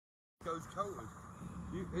goes coated.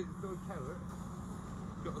 It's not a carrot.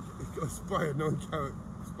 It's got a spray of non-carrot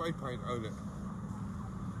spray paint on it.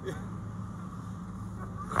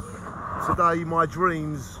 Today my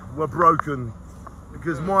dreams were broken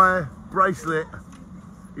because my bracelet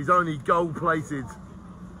is only gold plated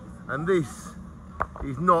and this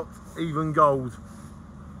is not even gold.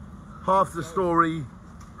 Half the story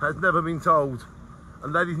has never been told,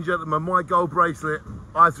 and ladies and gentlemen, my gold bracelet,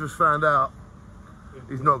 I've just found out,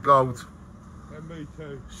 is not gold. And me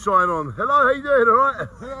too. Shine on. Hello, how you doing? All right?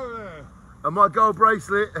 Hello there. And my gold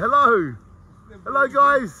bracelet, hello. Hello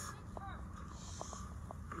guys.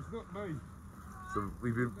 It's not me. So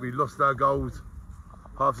we lost our gold.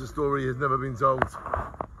 Half the story has never been told.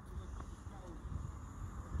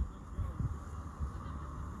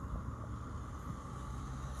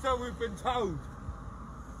 So we've been told.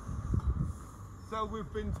 So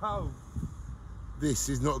we've been told. This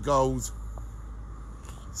is not gold.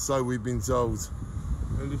 So we've been told.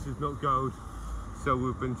 And this is not gold. So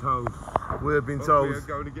we've been told. We have been But told. we are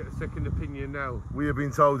going to get a second opinion now. We have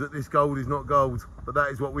been told that this gold is not gold, but that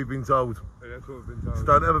is what we've been told. And that's what we've been told. So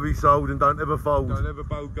don't ever be sold and don't ever fold. Don't ever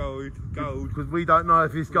bow gold. Because we don't know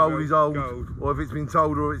if this gold is old Gold. or if it's been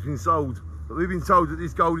told or it's been sold. But we've been told that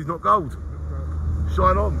this gold is not gold.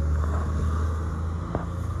 Shine on.